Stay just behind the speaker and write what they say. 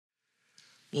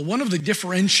Well, one of the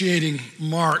differentiating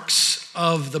marks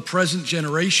of the present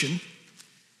generation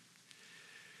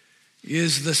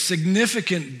is the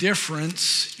significant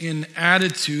difference in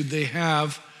attitude they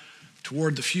have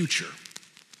toward the future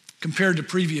compared to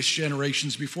previous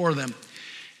generations before them.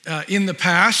 In the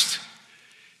past,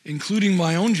 including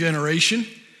my own generation,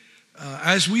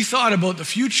 as we thought about the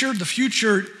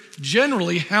future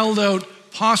generally held out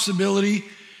possibility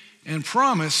and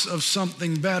promise of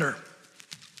something better.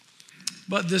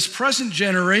 But this present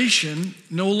generation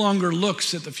no longer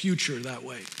looks at the future that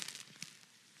way.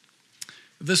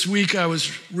 This week I was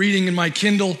reading in my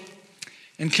Kindle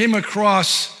and came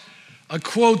across a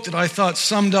quote that I thought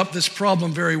summed up this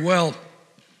problem very well.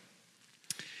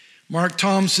 Mark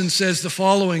Thompson says the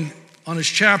following on his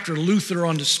chapter, Luther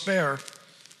on Despair.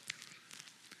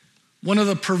 One of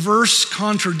the perverse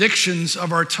contradictions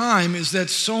of our time is that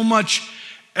so much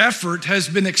effort has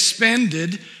been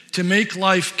expended to make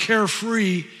life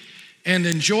carefree and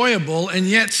enjoyable, and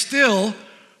yet still,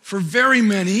 for very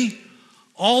many,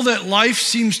 all that life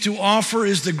seems to offer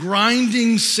is the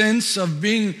grinding sense of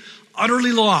being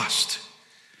utterly lost,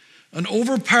 an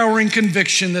overpowering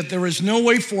conviction that there is no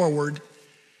way forward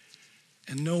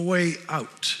and no way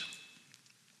out.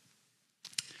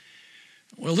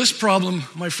 Well, this problem,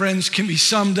 my friends, can be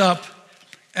summed up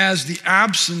as the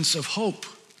absence of hope.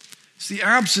 It's the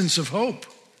absence of hope.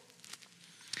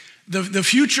 The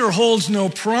future holds no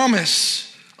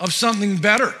promise of something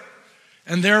better,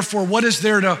 and therefore, what is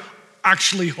there to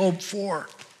actually hope for?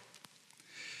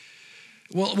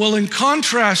 Well, in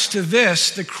contrast to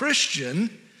this, the Christian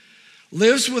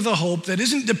lives with a hope that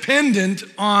isn't dependent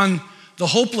on the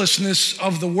hopelessness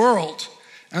of the world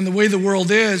and the way the world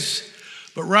is,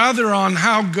 but rather on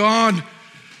how God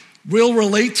will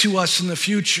relate to us in the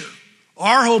future.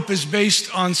 Our hope is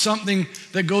based on something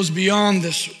that goes beyond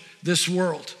this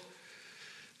world.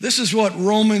 This is what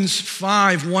Romans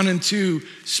 5, 1 and 2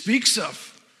 speaks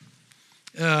of.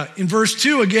 In verse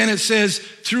 2, again, it says,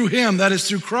 through him, that is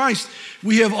through Christ,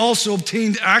 we have also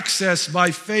obtained access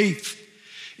by faith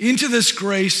into this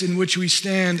grace in which we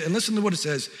stand. And listen to what it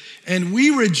says. And we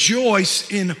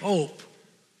rejoice in hope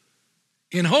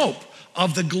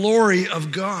of the glory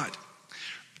of God.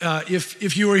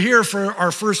 If you were here for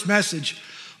our first message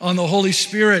on the Holy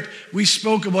Spirit, we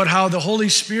spoke about how the Holy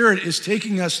Spirit is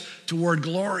taking us toward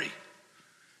glory.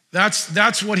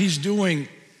 That's what he's doing.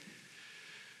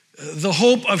 The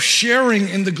hope of sharing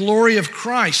in the glory of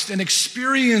Christ and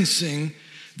experiencing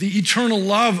the eternal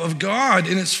love of God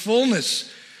in its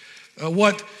fullness.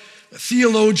 What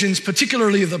theologians,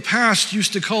 particularly of the past,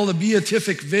 used to call the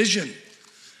beatific vision.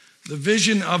 The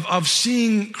vision of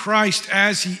seeing Christ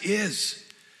as he is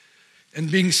and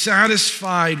being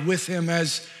satisfied with him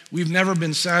as we've never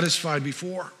been satisfied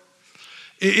before.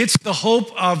 It's the hope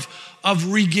of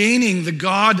regaining the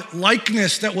God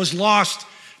likeness that was lost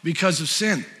because of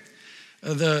sin.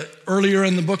 Earlier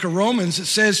in the book of Romans, it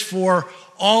says, for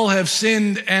all have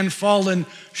sinned and fallen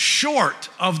short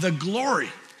of the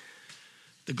glory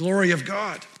of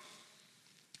God.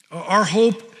 Our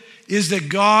hope is that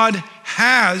God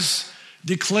has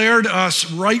declared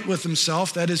us right with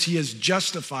himself, that is, he has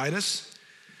justified us,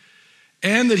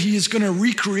 and that he is going to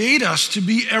recreate us to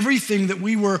be everything that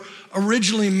we were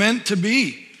originally meant to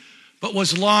be, but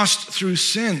was lost through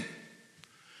sin.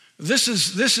 This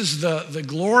is the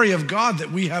glory of God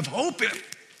that we have hope in.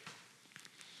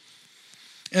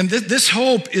 And this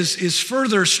hope is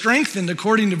further strengthened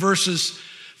according to verses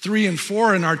 3 and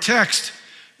 4 in our text.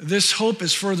 This hope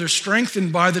is further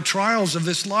strengthened by the trials of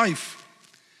this life.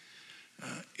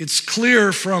 It's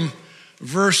clear from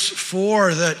verse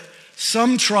 4 that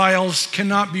some trials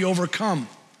cannot be overcome.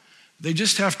 They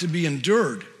just have to be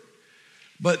endured.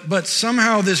 But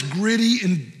somehow this gritty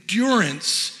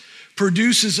endurance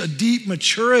produces a deep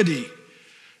maturity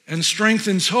and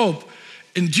strengthens hope.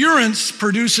 Endurance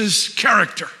produces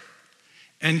character,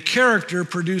 and character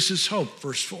produces hope,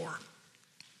 verse 4.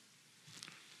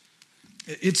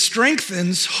 It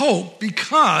strengthens hope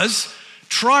because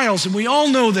trials, and we all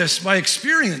know this by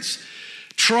experience,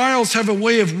 trials have a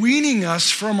way of weaning us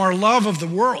from our love of the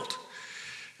world.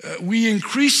 We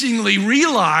increasingly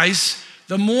realize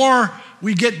the more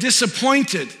we get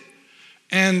disappointed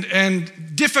and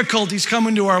difficulties come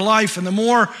into our life, and the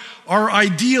more our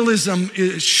idealism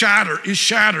is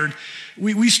shattered,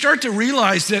 we start to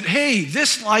realize that, hey,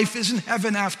 this life isn't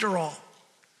heaven after all.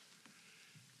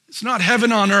 It's not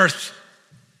heaven on earth.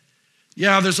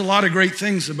 Yeah, there's a lot of great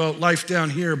things about life down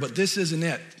here, but this isn't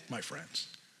it, my friends.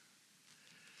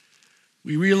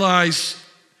 We realize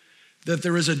that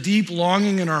there is a deep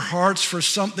longing in our hearts for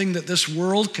something that this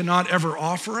world cannot ever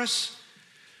offer us,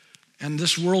 and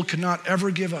this world cannot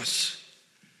ever give us.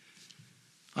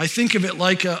 I think of it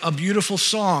like a beautiful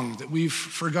song that we've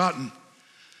forgotten,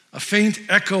 a faint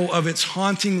echo of its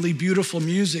hauntingly beautiful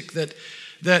music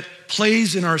that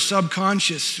plays in our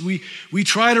subconscious. We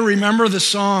try to remember the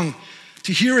song,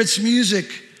 to hear its music,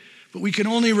 but we can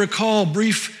only recall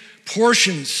brief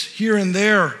portions here and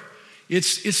there.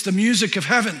 It's the music of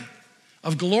heaven,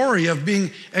 of glory, of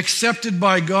being accepted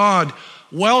by God,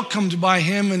 welcomed by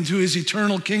him into his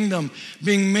eternal kingdom,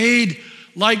 being made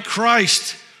like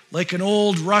Christ, like an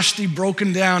old, rusty,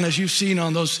 broken down, as you've seen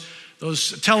on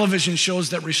those television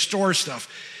shows that restore stuff.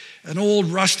 An old,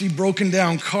 rusty, broken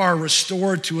down car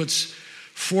restored to its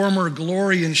former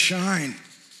glory and shine.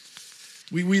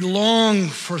 We long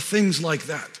for things like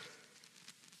that.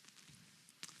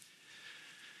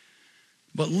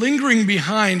 But lingering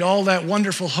behind all that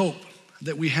wonderful hope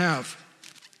that we have,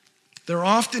 there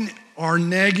often are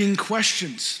nagging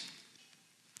questions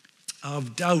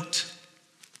of doubt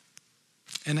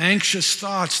and anxious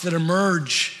thoughts that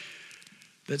emerge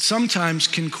that sometimes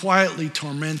can quietly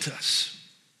torment us.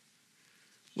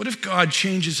 What if God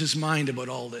changes his mind about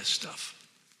all this stuff?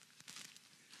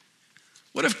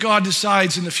 What if God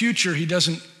decides in the future he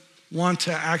doesn't want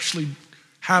to actually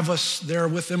have us there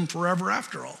with him forever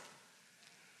after all?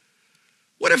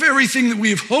 What if everything that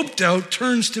we've hoped out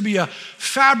turns to be a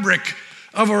fabric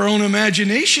of our own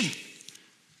imagination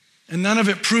and none of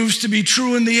it proves to be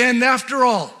true in the end after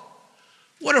all?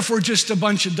 What if we're just a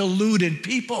bunch of deluded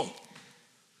people?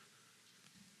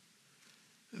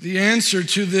 The answer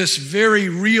to this very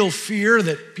real fear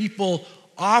that people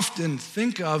often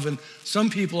think of and some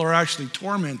people are actually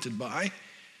tormented by,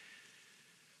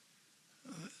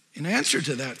 in answer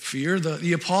to that fear,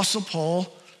 the Apostle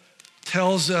Paul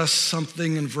tells us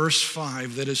something in verse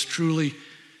 5 that is truly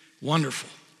wonderful.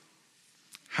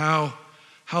 How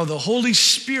the Holy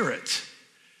Spirit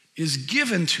is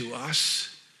given to us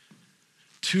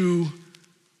to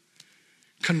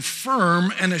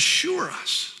confirm and assure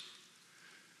us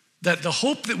that the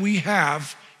hope that we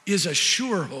have is a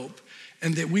sure hope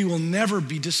and that we will never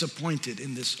be disappointed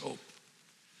in this hope.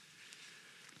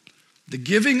 The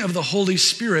giving of the Holy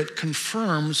Spirit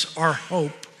confirms our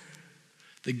hope.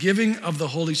 The giving of the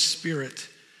Holy Spirit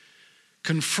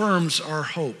confirms our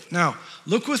hope. Now,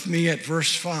 look with me at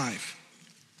verse 5.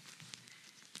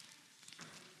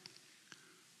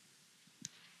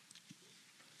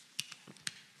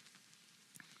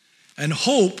 And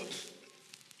hope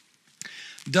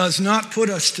does not put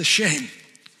us to shame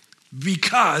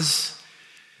because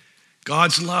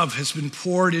God's love has been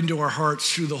poured into our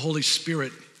hearts through the Holy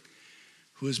Spirit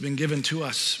who has been given to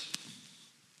us.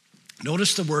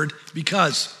 Notice the word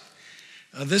because.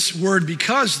 This word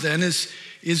because then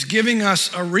is giving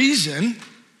us a reason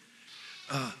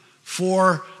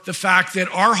for the fact that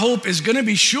our hope is going to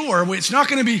be sure. It's not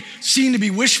going to be seen to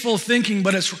be wishful thinking,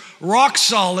 but it's rock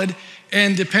solid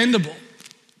and dependable.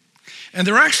 And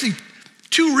there are actually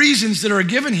two reasons that are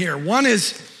given here. One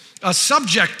is a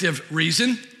subjective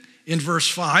reason in verse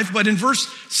 5, but in verse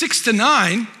 6 to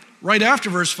 9, right after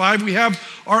verse 5, we have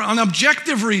an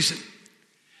objective reason.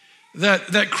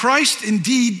 That Christ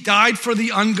indeed died for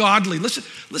the ungodly. Listen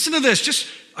to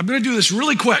this. I'm going to do this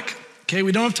really quick. Okay,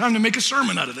 we don't have time to make a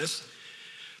sermon out of this.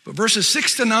 But verses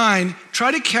 6 to 9,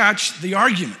 try to catch the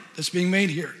argument that's being made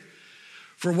here.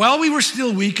 For while we were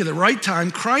still weak at the right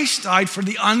time, Christ died for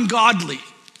the ungodly.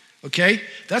 Okay,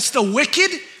 that's the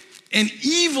wicked and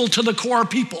evil to the core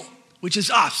people, which is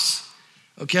us.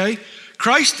 Okay,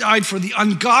 Christ died for the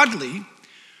ungodly,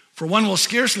 for one will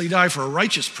scarcely die for a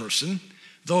righteous person,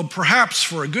 though perhaps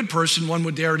for a good person one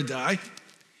would dare to die.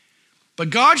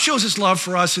 But God shows his love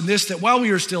for us in this, that while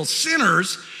we are still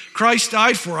sinners, Christ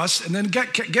died for us. And then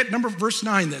get verse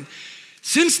 9 then.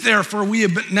 Since therefore we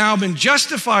have now been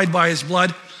justified by his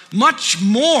blood, much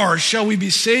more shall we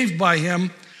be saved by him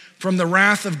from the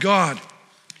wrath of God.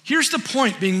 Here's the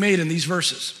point being made in these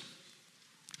verses.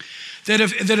 That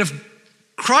if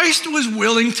Christ was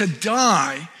willing to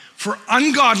die for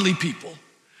ungodly people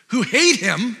who hate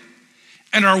him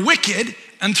and are wicked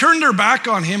and turn their back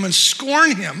on him and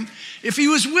scorn him, if he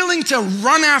was willing to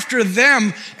run after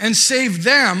them and save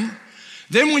them,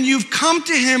 then when you've come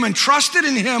to him and trusted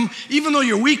in him, even though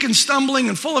you're weak and stumbling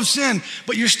and full of sin,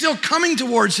 but you're still coming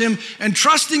towards him and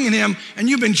trusting in him and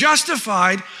you've been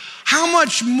justified, how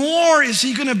much more is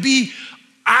he going to be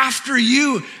after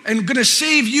you and going to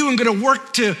save you and going to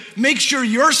work to make sure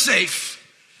you're safe?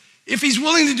 If he's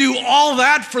willing to do all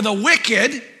that for the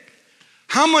wicked,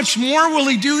 how much more will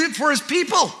he do it for his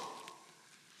people?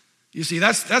 You see,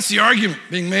 that's the argument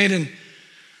being made in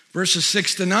verses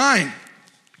 6 to 9.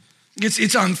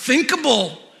 It's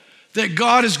unthinkable that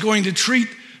God is going to treat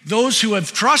those who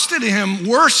have trusted him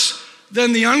worse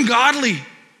than the ungodly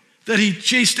that he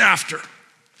chased after.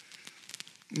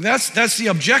 That's the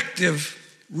objective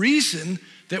reason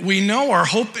that we know our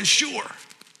hope is sure.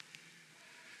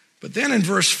 But then in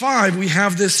verse 5, we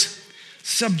have this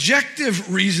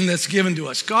subjective reason that's given to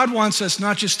us. God wants us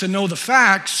not just to know the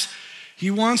facts,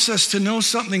 he wants us to know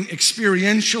something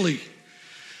experientially,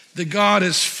 that God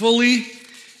is fully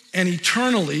and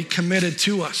eternally committed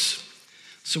to us.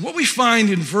 So what we find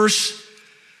in verse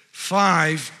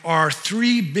 5 are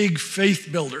three big faith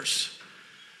builders.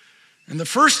 And the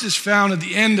first is found at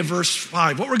the end of verse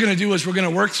 5. What we're going to do is we're going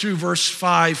to work through verse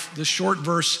 5, the short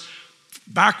verse,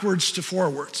 backwards to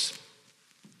forwards.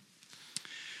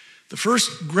 The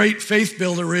first great faith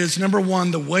builder is, number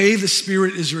one, the way the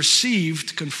Spirit is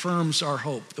received confirms our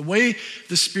hope. The way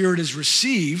the Spirit is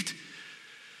received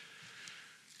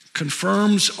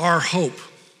confirms our hope,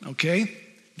 okay?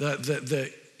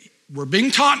 We're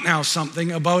being taught now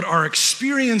something about our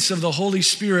experience of the Holy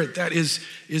Spirit that is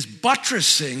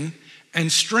buttressing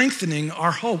and strengthening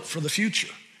our hope for the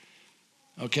future,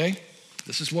 okay?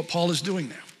 This is what Paul is doing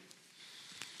now.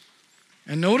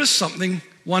 And notice something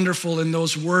wonderful in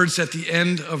those words at the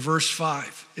end of verse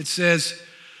 5. It says,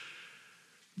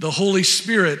 the Holy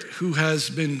Spirit who has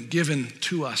been given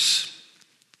to us.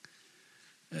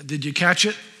 Did you catch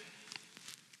it?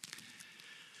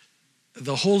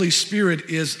 The Holy Spirit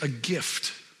is a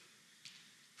gift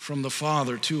from the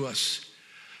Father to us.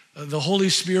 The Holy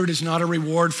Spirit is not a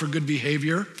reward for good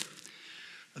behavior.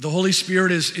 The Holy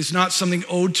Spirit is not something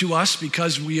owed to us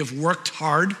because we have worked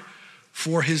hard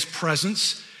for his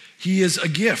presence. He is a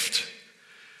gift.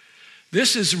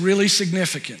 This is really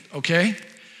significant, okay?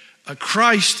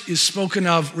 Christ is spoken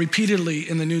of repeatedly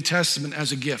in the New Testament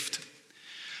as a gift.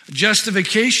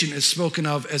 Justification is spoken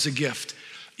of as a gift.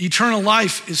 Eternal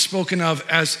life is spoken of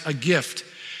as a gift.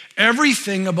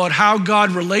 Everything about how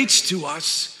God relates to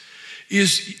us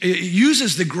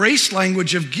uses the grace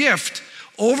language of gift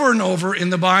over and over in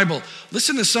the Bible.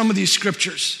 Listen to some of these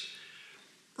scriptures.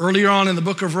 Earlier on in the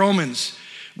book of Romans,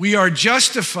 we are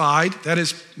justified, that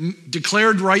is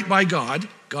declared right by God.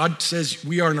 God says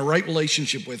we are in a right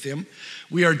relationship with him.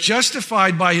 We are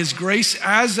justified by his grace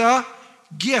as a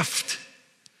gift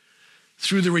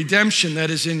through the redemption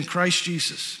that is in Christ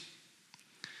Jesus.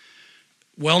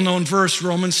 Well-known verse,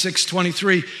 Romans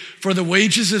 6:23. For the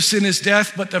wages of sin is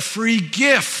death, but the free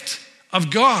gift of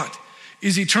God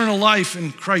is eternal life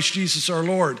in Christ Jesus our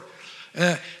Lord.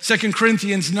 2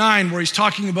 Corinthians 9, where he's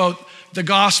talking about the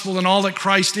gospel and all that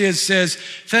Christ is, says,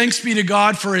 thanks be to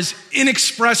God for his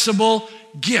inexpressible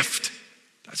gift.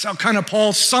 That's how kind of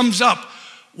Paul sums up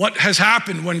what has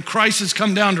happened when Christ has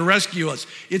come down to rescue us.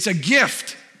 It's a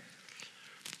gift.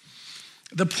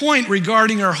 The point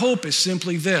regarding our hope is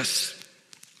simply this,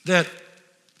 that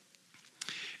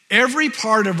every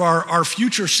part of our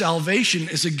future salvation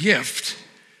is a gift,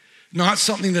 not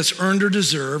something that's earned or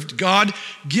deserved. God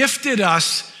gifted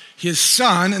us his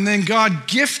Son, and then God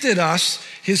gifted us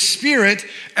his Spirit,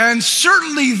 and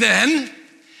certainly then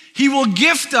he will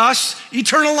gift us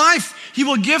eternal life. He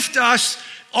will gift us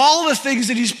all the things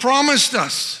that he's promised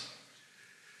us.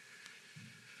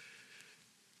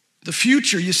 The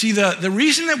future, you see, the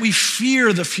reason that we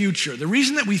fear the future, the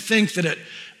reason that we think that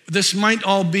this might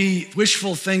all be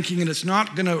wishful thinking and it's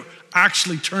not going to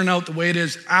actually turn out the way it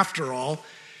is after all,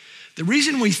 the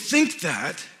reason we think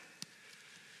that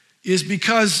is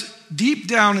because deep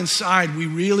down inside we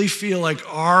really feel like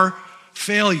our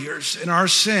failures and our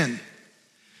sin,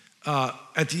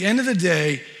 at the end of the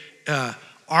day,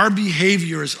 our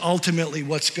behavior is ultimately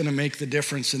what's going to make the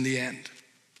difference in the end.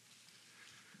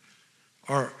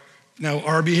 Now,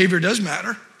 our behavior does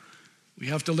matter. We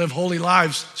have to live holy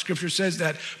lives. Scripture says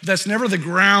that. But that's never the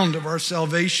ground of our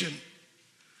salvation.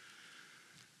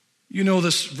 You know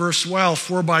this verse well.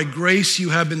 For by grace you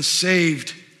have been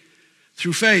saved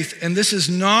through faith. And this is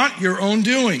not your own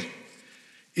doing.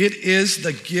 It is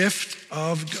the gift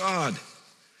of God.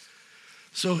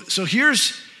 So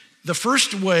here's the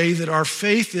first way that our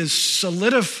faith is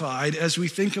solidified as we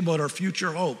think about our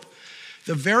future hope.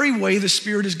 The very way the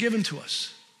Spirit is given to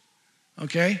us.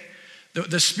 Okay?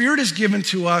 The Spirit is given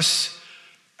to us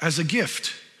as a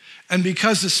gift. And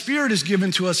because the Spirit is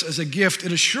given to us as a gift,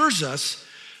 it assures us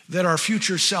that our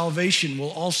future salvation will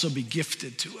also be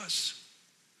gifted to us.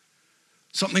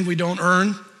 Something we don't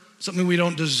earn, something we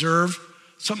don't deserve,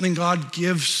 something God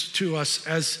gives to us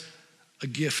as a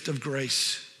gift of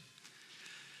grace.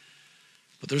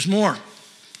 But there's more.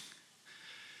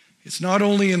 It's not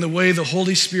only in the way the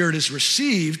Holy Spirit is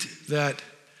received that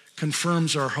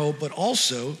confirms our hope, but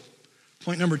also,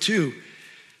 point number 2,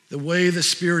 the way the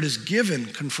Spirit is given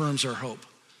confirms our hope.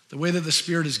 The way that the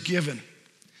Spirit is given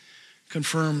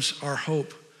confirms our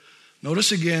hope.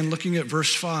 Notice again, looking at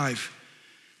verse 5.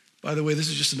 By the way, this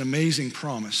is just an amazing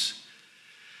promise.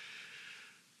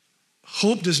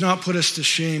 Hope does not put us to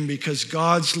shame because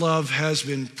God's love has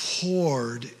been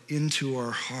poured into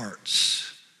our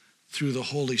hearts through the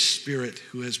Holy Spirit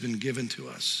who has been given to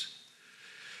us.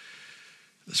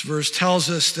 This verse tells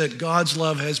us that God's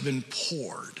love has been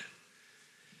poured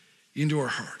into our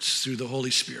hearts through the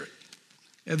Holy Spirit.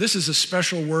 And this is a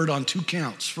special word on two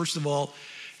counts. First of all,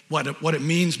 what it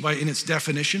means in its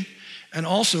definition, and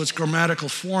also its grammatical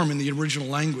form in the original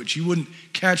language. You wouldn't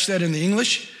catch that in the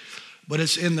English, but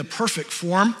it's in the perfect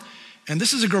form. And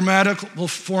this is a grammatical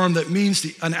form that means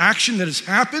an action that has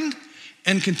happened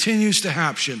and continues to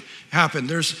happen.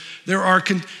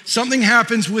 Something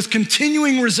happens with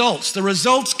continuing results. The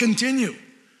results continue.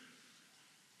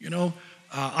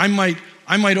 I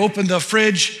might open the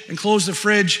fridge and close the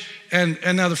fridge, and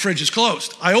now the fridge is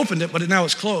closed. I opened it, but now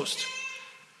it's closed.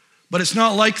 But it's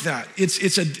not like that.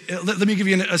 Let me give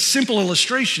you a simple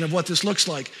illustration of what this looks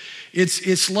like.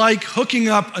 It's like hooking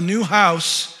up a new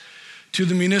house to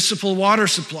the municipal water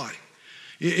supply.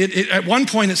 At one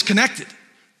point, it's connected.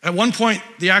 At one point,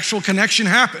 the actual connection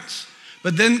happens.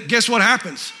 But then guess what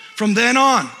happens? From then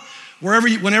on,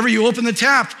 whenever you open the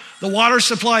tap, the water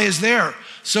supply is there.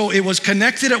 So it was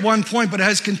connected at one point, but it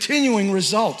has continuing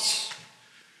results.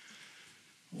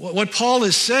 What Paul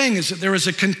is saying is that there is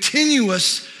a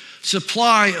continuous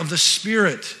supply of the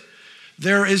Spirit.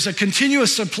 There is a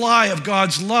continuous supply of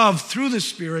God's love through the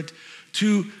Spirit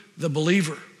to the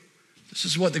believer. This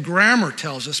is what the grammar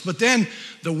tells us. But then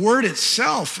the word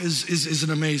itself is an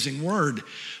amazing word.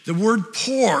 The word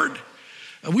poured.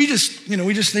 We just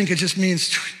think it just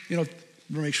means,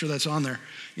 make sure that's on there,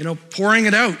 pouring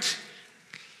it out.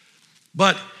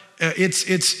 But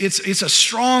it's a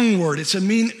strong word. It's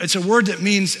a word that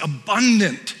means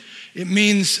abundant. It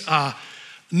means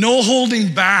no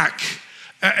holding back,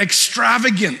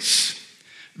 extravagance.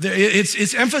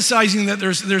 It's emphasizing that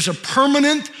there's a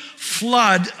permanent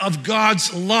flood of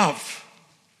God's love.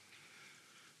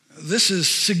 This is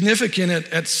significant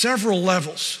at several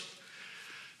levels.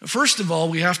 First of all,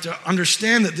 we have to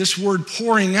understand that this word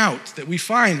pouring out that we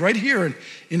find right here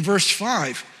in verse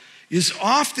 5 is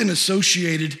often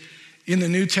associated in the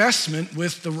New Testament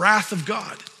with the wrath of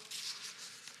God.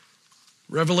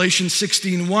 Revelation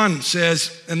 16:1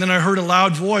 says, "And then I heard a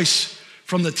loud voice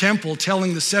from the temple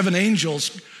telling the 7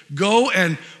 angels, 'Go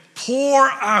and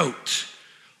pour out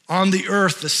on the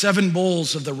earth the 7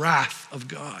 bowls of the wrath of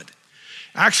God.'"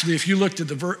 Actually, if you looked at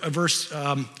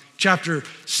the chapter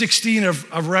 16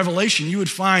 of Revelation, you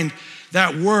would find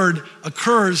that word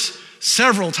occurs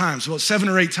several times, about 7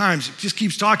 or 8 times. It just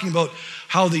keeps talking about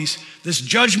how this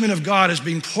judgment of God is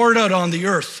being poured out on the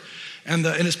earth, and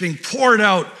it's being poured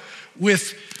out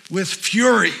with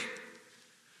fury.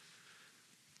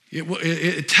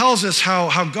 It tells us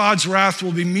how God's wrath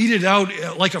will be meted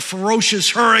out like a ferocious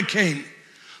hurricane,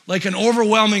 like an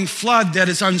overwhelming flood that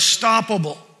is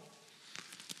unstoppable.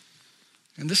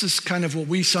 And this is kind of what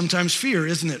we sometimes fear,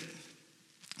 isn't it?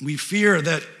 We fear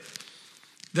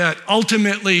that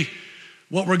ultimately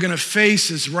what we're going to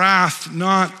face is wrath,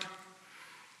 not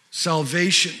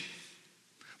salvation.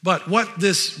 But what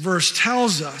this verse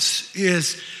tells us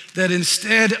is that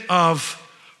instead of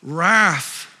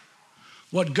wrath,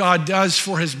 what God does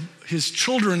for his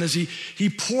children is he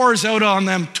pours out on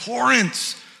them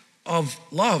torrents of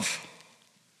love.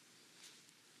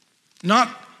 Not,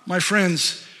 my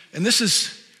friends, and this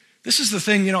is the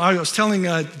thing, I was telling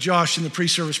Josh in the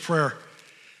pre-service prayer,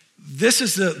 this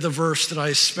is the verse that I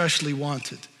especially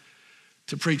wanted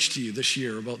to preach to you this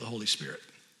year about the Holy Spirit.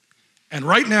 And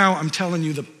right now, I'm telling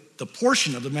you the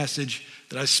portion of the message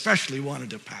that I especially wanted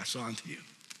to pass on to you.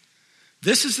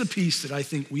 This is the piece that I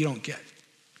think we don't get.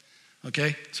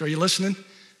 Okay? So are you listening?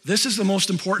 This is the most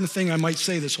important thing I might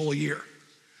say this whole year.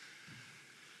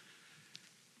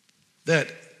 That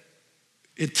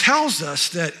it tells us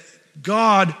that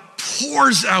God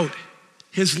pours out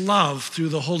his love through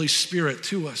the Holy Spirit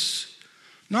to us.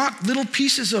 Not little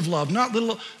pieces of love, not a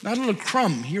little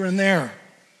crumb here and there.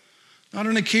 Not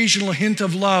an occasional hint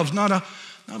of love, not a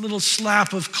little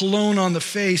slap of cologne on the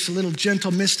face, a little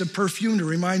gentle mist of perfume to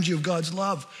remind you of God's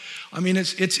love. I mean,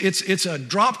 it's a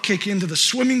drop kick into the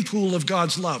swimming pool of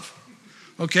God's love.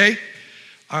 Okay?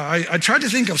 I tried to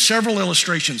think of several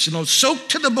illustrations.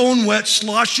 Soaked to the bone wet,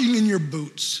 sloshing in your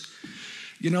boots.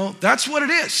 That's what it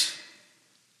is.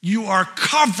 You are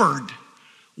covered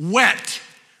wet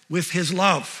with his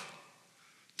love.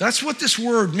 That's what this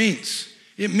word means.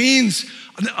 It means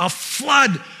a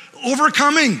flood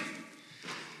overcoming.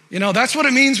 That's what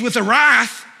it means with the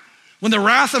wrath. When the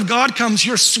wrath of God comes,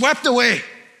 you're swept away.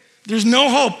 There's no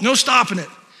hope, no stopping it.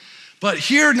 But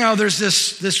here now there's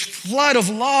this flood of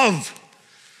love.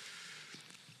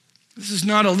 This is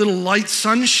not a little light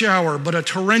sun shower, but a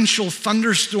torrential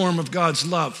thunderstorm of God's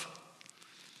love.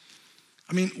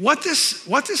 I mean, what this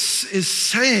is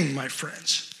saying, my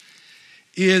friends,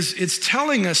 is it's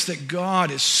telling us that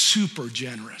God is super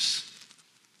generous.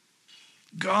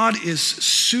 God is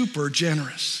super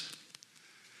generous.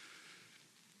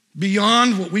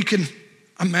 Beyond what we can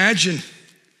imagine.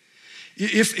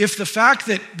 If the fact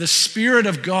that the Spirit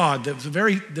of God, the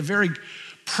very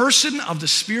person of the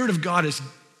Spirit of God is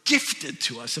gifted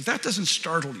to us, if that doesn't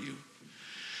startle you,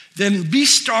 then be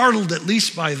startled at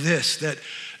least by this,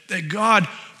 that God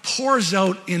pours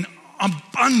out in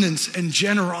abundance and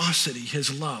generosity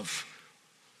his love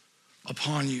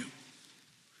upon you.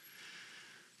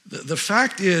 The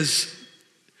fact is,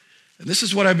 and this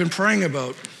is what I've been praying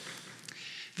about,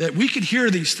 that we can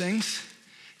hear these things.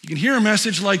 You can hear a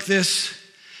message like this,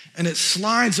 and it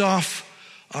slides off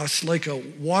us like a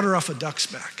water off a duck's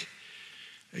back.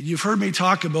 You've heard me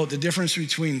talk about the difference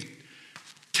between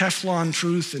Teflon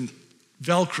truth and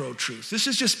Velcro truth. This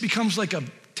just becomes like a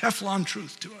Teflon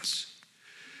truth to us.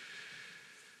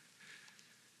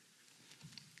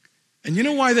 And you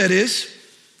know why that is?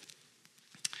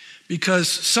 Because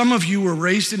some of you were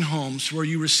raised in homes where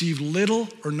you received little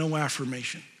or no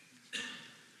affirmation.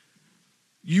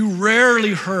 You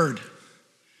rarely heard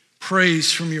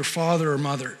praise from your father or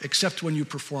mother, except when you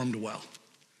performed well.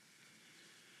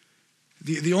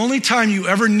 The only time you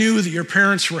ever knew that your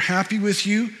parents were happy with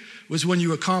you was when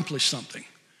you accomplished something.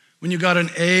 When you got an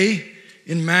A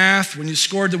in math, when you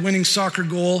scored the winning soccer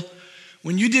goal,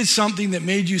 when you did something that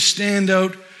made you stand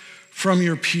out from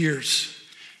your peers.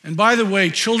 And by the way,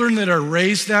 children that are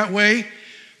raised that way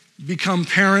become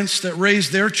parents that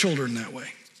raise their children that way.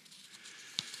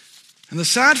 And the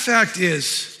sad fact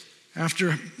is,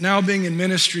 after now being in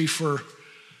ministry for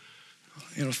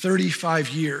 35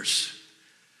 years,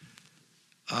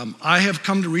 I have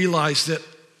come to realize that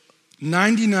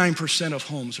 99% of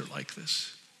homes are like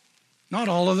this. Not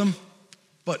all of them,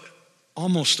 but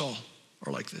almost all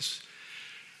are like this.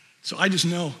 So I just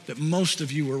know that most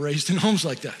of you were raised in homes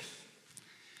like that.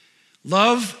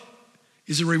 Love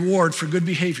is a reward for good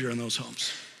behavior in those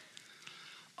homes.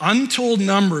 Untold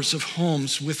numbers of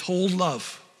homes withhold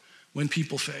love when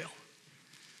people fail.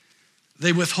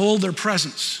 They withhold their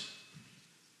presence.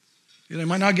 They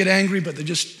might not get angry, but they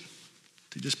just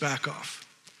back off.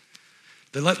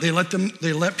 They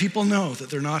let people know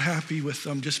that they're not happy with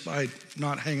them just by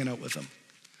not hanging out with them.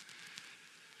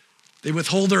 They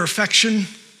withhold their affection,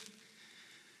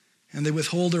 and they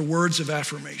withhold their words of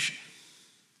affirmation.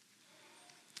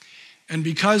 And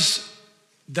because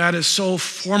that is so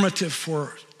formative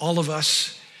for all of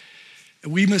us,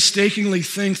 we mistakenly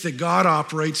think that God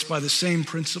operates by the same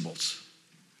principles.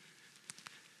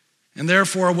 And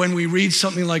therefore, when we read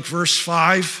something like verse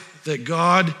 5, that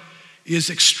God is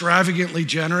extravagantly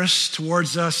generous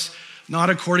towards us, not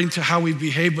according to how we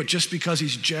behave, but just because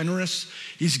he's generous,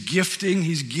 he's gifting,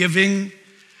 he's giving,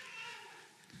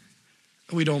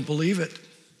 we don't believe it.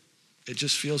 It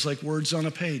just feels like words on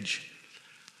a page.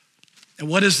 And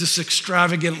what is this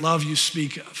extravagant love you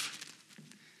speak of?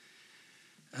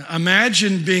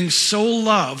 Imagine being so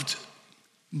loved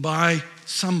by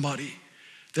somebody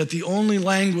that the only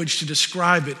language to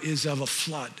describe it is of a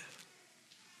flood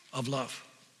of love.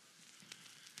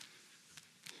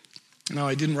 Now,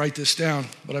 I didn't write this down,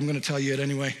 but I'm going to tell you it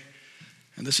anyway.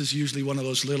 And this is usually one of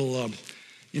those little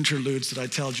interludes that I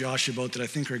tell Josh about that I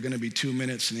think are going to be 2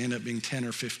 minutes and they end up being 10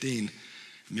 or 15. It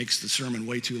makes the sermon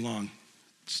way too long.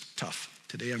 It's tough.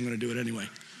 Today I'm going to do it anyway.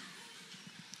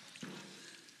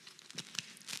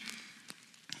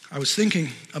 I was thinking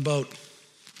about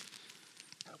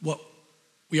what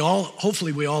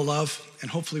hopefully we all love, and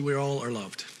hopefully we all are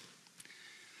loved.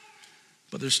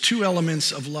 But there's two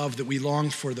elements of love that we long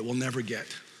for that we'll never get,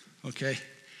 okay?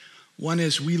 One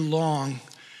is we long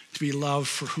to be loved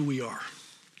for who we are.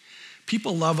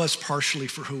 People love us partially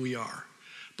for who we are.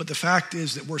 But the fact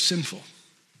is that we're sinful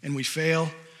and we fail,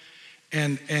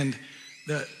 and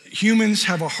the humans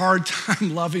have a hard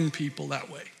time loving people that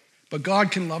way. But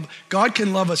God can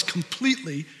love us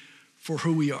completely for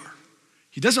who we are.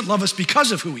 He doesn't love us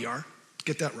because of who we are.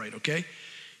 Get that right, okay?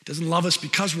 He doesn't love us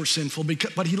because we're sinful,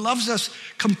 but he loves us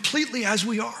completely as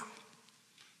we are,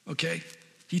 okay?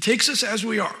 He takes us as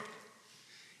we are.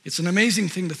 It's an amazing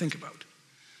thing to think about.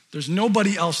 There's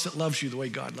nobody else that loves you the way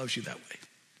God loves you that way.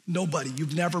 Nobody.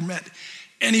 You've never met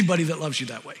anybody that loves you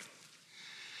that way.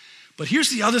 But here's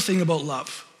the other thing about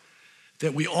love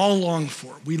that we all long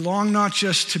for. We long not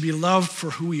just to be loved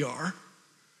for who we are,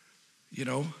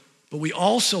 but we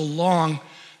also long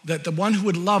that the one who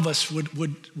would love us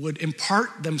would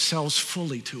impart themselves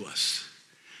fully to us.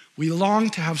 We long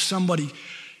to have somebody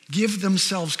give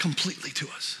themselves completely to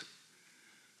us.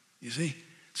 You see?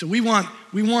 So we want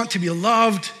to be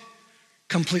loved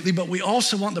completely, but we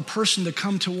also want the person to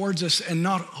come towards us and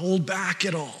not hold back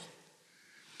at all.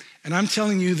 And I'm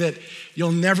telling you that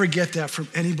you'll never get that from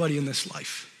anybody in this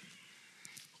life.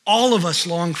 All of us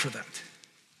long for that.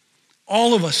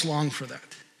 All of us long for that.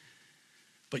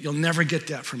 But you'll never get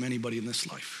that from anybody in this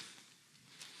life.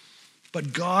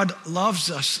 But God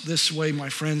loves us this way, my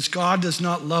friends. God does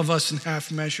not love us in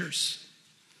half measures.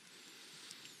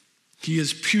 He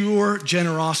is pure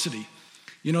generosity.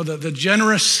 You know, the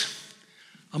generous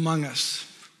among us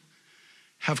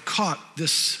have caught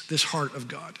this heart of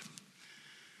God.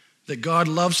 That God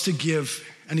loves to give,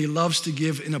 and he loves to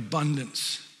give in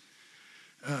abundance.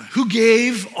 Who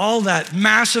gave all that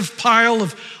massive pile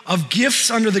of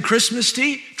gifts under the Christmas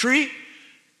tree?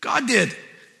 God did.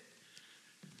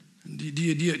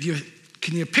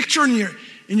 Can you picture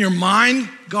in your mind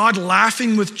God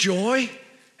laughing with joy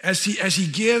as he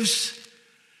gives?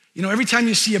 You know, every time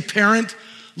you see a parent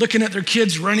looking at their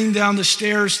kids running down the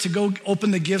stairs to go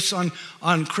open the gifts on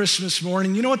Christmas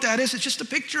morning, you know what that is? It's just a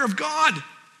picture of God.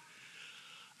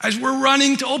 As we're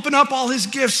running to open up all his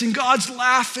gifts and God's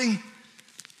laughing.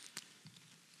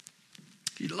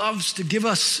 He loves to give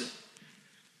us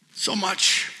so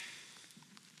much.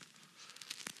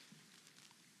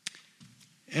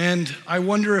 And I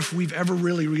wonder if we've ever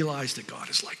really realized that God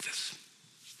is like this.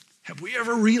 Have we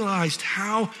ever realized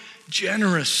how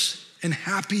generous and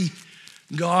happy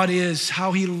God is,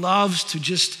 how he loves to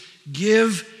just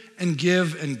give and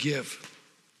give and give?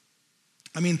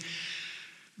 I mean,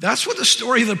 that's what the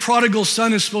story of the prodigal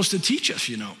son is supposed to teach us,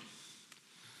 you know.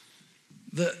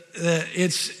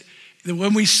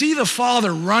 When we see the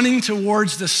father running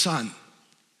towards the son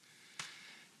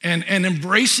and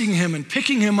embracing him and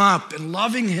picking him up and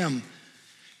loving him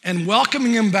and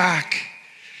welcoming him back,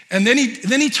 and then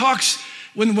he talks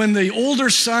when the older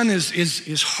son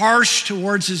is harsh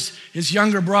towards his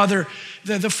younger brother,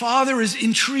 the father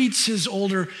entreats his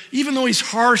older, even though he's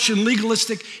harsh and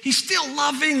legalistic, he's still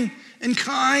loving and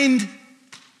kind.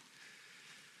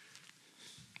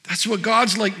 That's what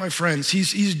God's like, my friends.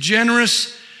 He's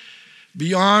generous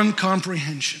beyond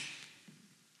comprehension.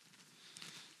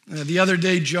 The other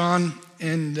day, John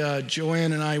and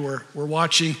Joanne and I were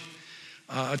watching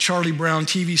a Charlie Brown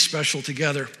TV special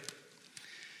together.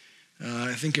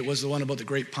 I think it was the one about the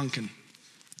great pumpkin.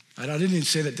 I didn't even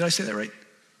say that. Did I say that right?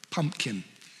 Pumpkin.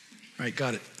 Right,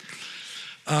 got it.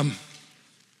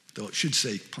 Though it should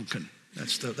say pumpkin.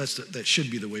 That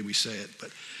should be the way we say it.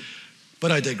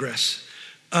 But I digress.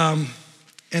 And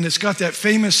it's got that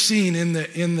famous scene in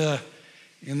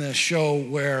the show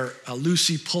where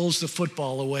Lucy pulls the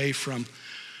football away from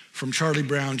Charlie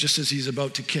Brown just as he's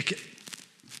about to kick it.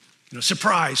 You know,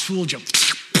 surprise, fooled you.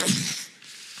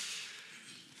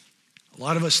 A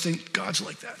lot of us think God's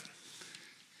like that.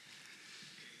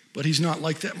 But he's not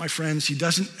like that, my friends. He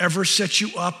doesn't ever set you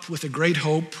up with a great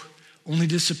hope, only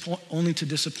to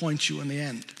disappoint you in the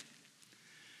end.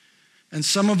 And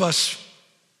some of us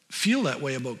feel that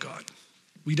way about God.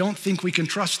 We don't think we can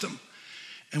trust him.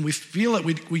 And we feel that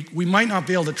we might not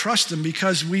be able to trust him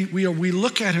because we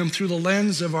look at him through the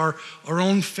lens of our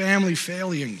own family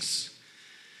failings.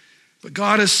 But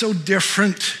God is so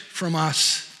different from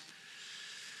us.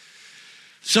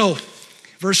 So,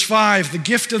 verse 5, the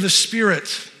gift of the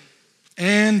Spirit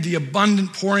and the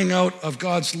abundant pouring out of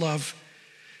God's love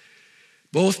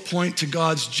both point to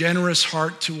God's generous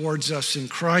heart towards us in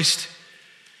Christ.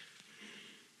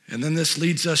 And then this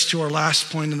leads us to our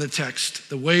last point in the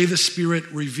text. The way the Spirit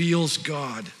reveals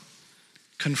God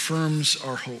confirms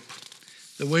our hope.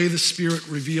 The way the Spirit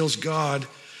reveals God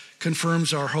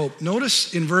confirms our hope.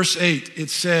 Notice in verse 8,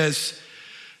 it says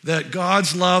that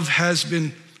God's love has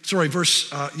been,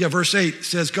 verse 8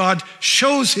 says, God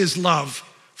shows his love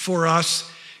for us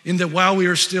in that while we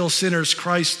are still sinners,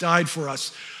 Christ died for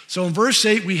us. So in verse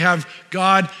 8, we have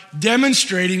God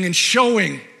demonstrating and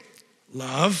showing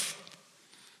love.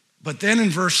 But then in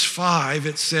verse 5,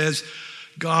 it says,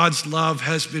 God's love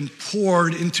has been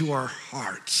poured into our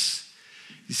hearts.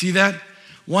 You see that?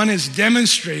 One is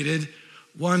demonstrated,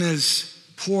 one is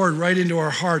poured right into our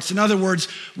hearts. In other words,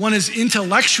 one is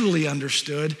intellectually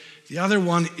understood, the other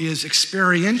one is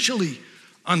experientially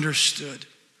understood.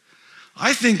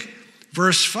 I think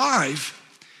verse 5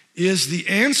 is the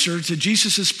answer to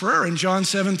Jesus' prayer in John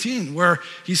 17, where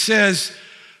he says,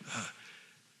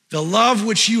 the love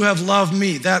which you have loved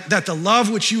me, that the love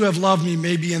which you have loved me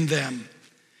may be in them,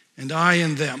 and I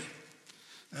in them.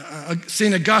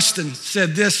 St. Augustine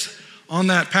said this on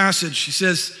that passage. He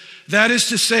says, that is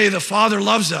to say, the Father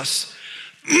loves us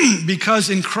because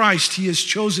in Christ he has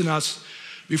chosen us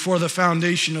before the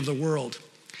foundation of the world.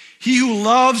 He who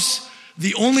loves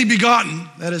the only begotten,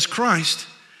 that is Christ,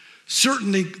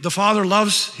 certainly the Father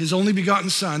loves his only begotten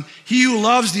Son. He who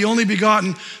loves the only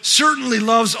begotten certainly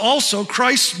loves also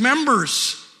Christ's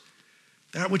members.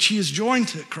 That which he has joined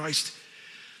to Christ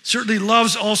certainly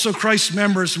loves also Christ's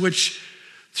members, which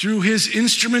through his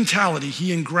instrumentality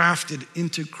he engrafted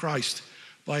into Christ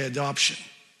by adoption.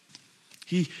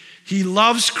 He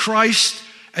loves Christ,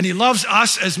 and he loves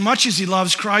us as much as he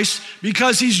loves Christ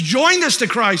because he's joined us to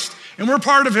Christ, and we're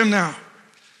part of him now.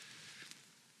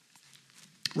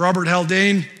 Robert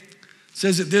Haldane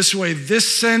says it this way: this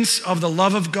sense of the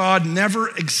love of God never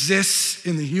exists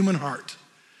in the human heart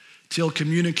till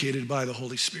communicated by the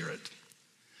Holy Spirit.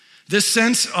 This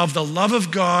sense of the love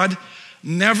of God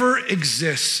never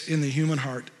exists in the human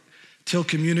heart till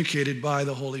communicated by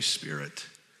the Holy Spirit.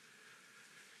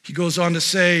 He goes on to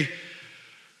say,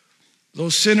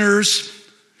 those sinners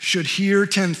should hear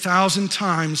 10,000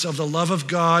 times of the love of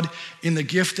God in the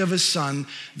gift of his Son.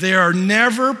 They are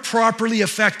never properly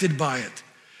affected by it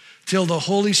till the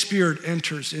Holy Spirit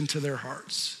enters into their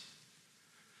hearts.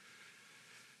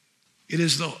 It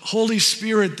is the Holy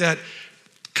Spirit that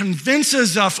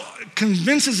convinces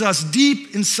us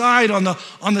deep inside on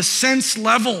the sense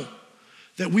level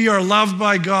that we are loved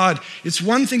by God. It's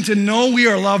one thing to know we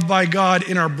are loved by God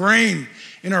in our brain,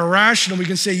 in our rational. We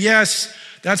can say, yes,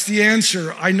 that's the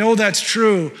answer. I know that's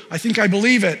true. I think I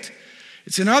believe it.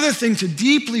 It's another thing to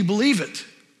deeply believe it.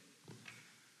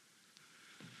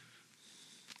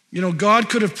 You know, God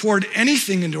could have poured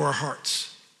anything into our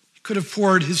hearts. He could have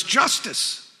poured his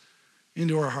justice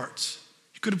into our hearts.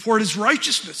 He could have poured his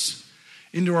righteousness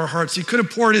into our hearts. He could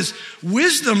have poured his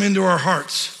wisdom into our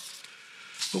hearts.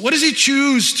 But what does he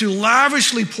choose to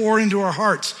lavishly pour into our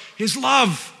hearts? His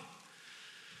love.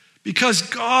 Because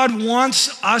God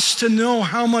wants us to know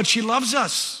how much he loves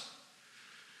us.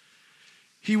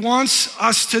 He wants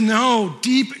us to know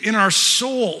deep in our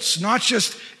souls, not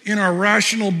just in our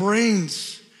rational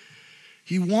brains.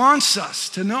 He wants us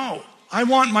to know. I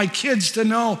want my kids to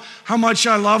know how much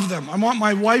I love them. I want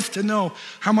my wife to know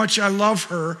how much I love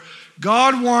her.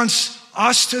 God wants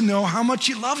us to know how much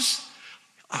he loves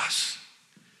us.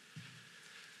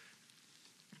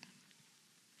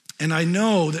 And I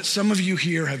know that some of you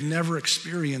here have never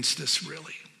experienced this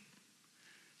really.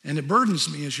 And it burdens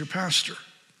me as your pastor.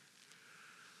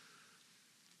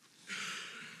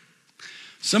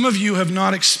 Some of you have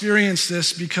not experienced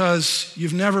this because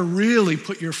you've never really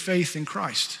put your faith in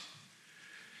Christ.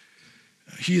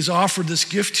 He has offered this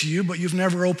gift to you, but you've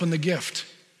never opened the gift.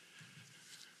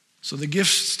 So the gift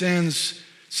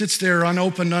sits there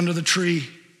unopened under the tree.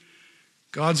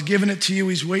 God's given it to you.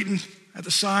 He's waiting at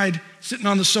the side, sitting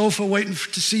on the sofa, waiting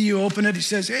to see you open it. He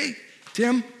says, hey,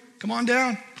 Tim, come on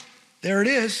down. There it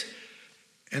is.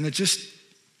 And it just,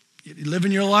 you live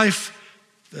in your life.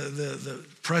 The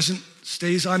present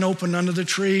stays unopened under the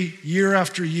tree year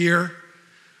after year.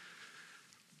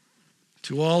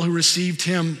 To all who received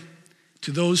him,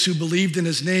 to those who believed in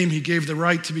his name, he gave the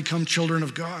right to become children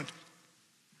of God.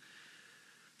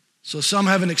 So some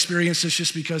haven't experienced this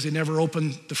just because they never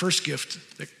opened the first gift,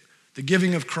 the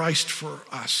giving of Christ for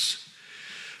us.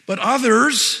 But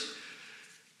others,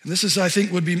 and this is, I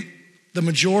think, would be the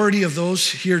majority of those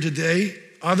here today,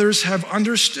 others have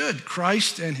understood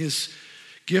Christ and his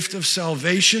gift of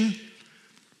salvation,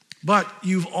 but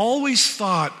you've always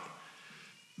thought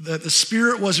that the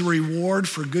Spirit was a reward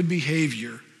for good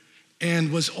behavior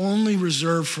and was only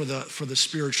reserved for the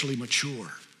spiritually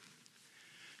mature.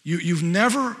 You've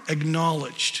never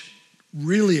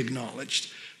really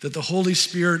acknowledged, that the Holy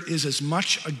Spirit is as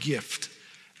much a gift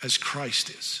as Christ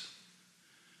is.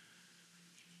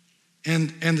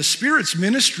 And the Spirit's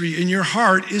ministry in your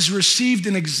heart is received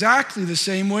in exactly the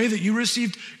same way that you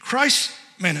received Christ's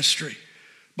ministry,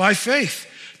 by faith,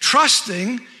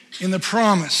 trusting in the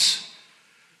promise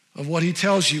of what he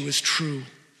tells you is true.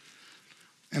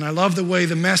 And I love the way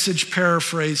the Message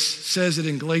paraphrase says it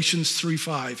in Galatians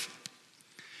 3:5.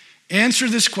 Answer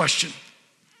this question.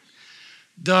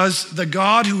 Does the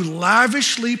God who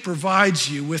lavishly provides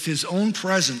you with his own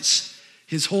presence,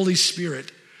 his Holy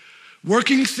Spirit,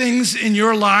 working things in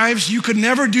your lives you could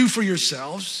never do for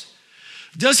yourselves,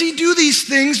 does he do these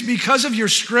things because of your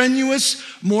strenuous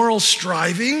moral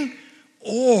striving,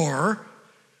 or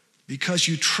because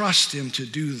you trust him to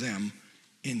do them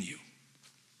in you?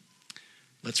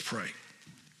 Let's pray.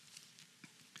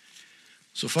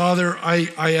 So, Father,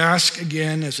 I ask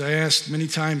again, as I asked many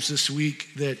times this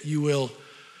week, that you will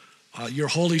your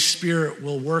Holy Spirit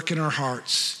will work in our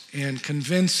hearts and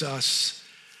convince us,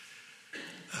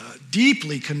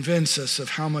 deeply convince us of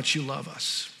how much you love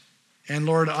us. And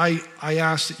Lord, I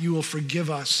ask that you will forgive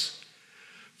us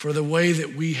for the way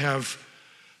that we have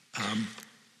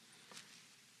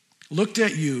looked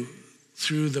at you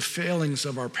through the failings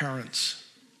of our parents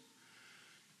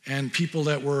and people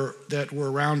that were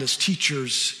around us,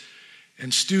 teachers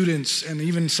and students, and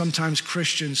even sometimes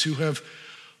Christians who have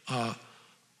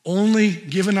only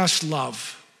given us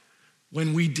love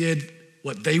when we did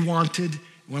what they wanted,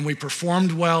 when we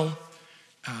performed well,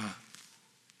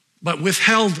 but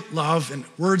withheld love and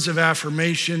words of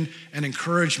affirmation and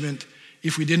encouragement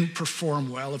if we didn't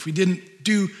perform well, if we didn't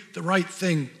do the right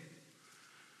thing.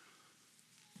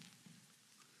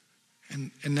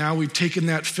 And now we've taken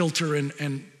that filter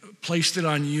and placed it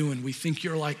on you, and we think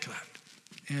you're like that.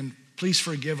 And please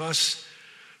forgive us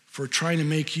for trying to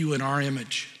make you in our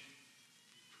image.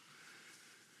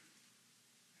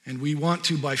 And we want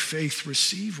to, by faith,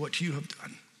 receive what you have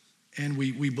done. And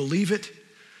we believe it,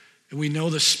 and we know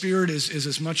the Spirit is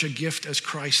as much a gift as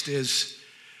Christ is,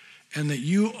 and that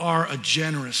you are a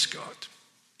generous God.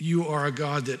 You are a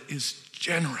God that is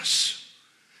generous.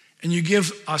 And you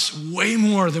give us way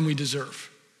more than we deserve.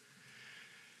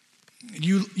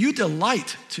 You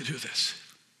delight to do this.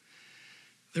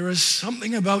 There is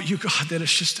something about you, God, that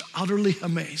is just utterly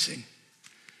amazing.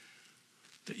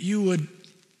 That you would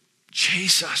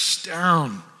chase us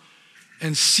down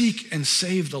and seek and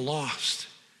save the lost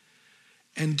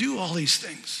and do all these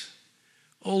things.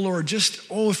 Oh Lord,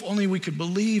 if only we could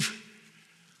believe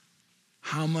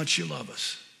how much you love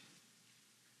us.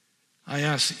 I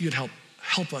ask that you'd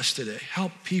help us today.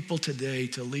 Help people today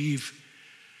to leave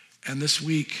and this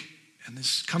week and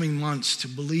this coming months to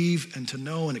believe and to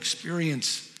know and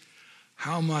experience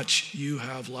how much you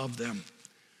have loved them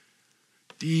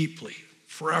deeply,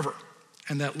 forever.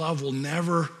 And that love will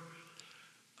never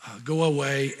go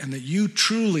away, and that you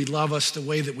truly love us the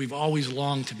way that we've always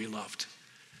longed to be loved.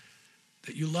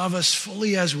 That you love us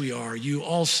fully as we are. You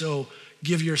also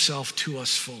give yourself to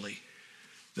us fully.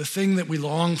 The thing that we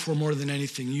long for more than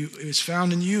anything is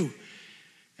found in you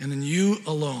and in you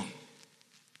alone.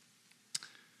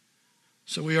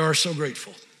 So we are so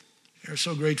grateful. We are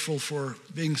so grateful for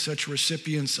being such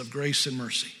recipients of grace and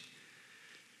mercy.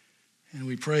 And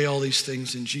we pray all these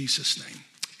things in Jesus' name.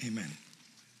 Amen.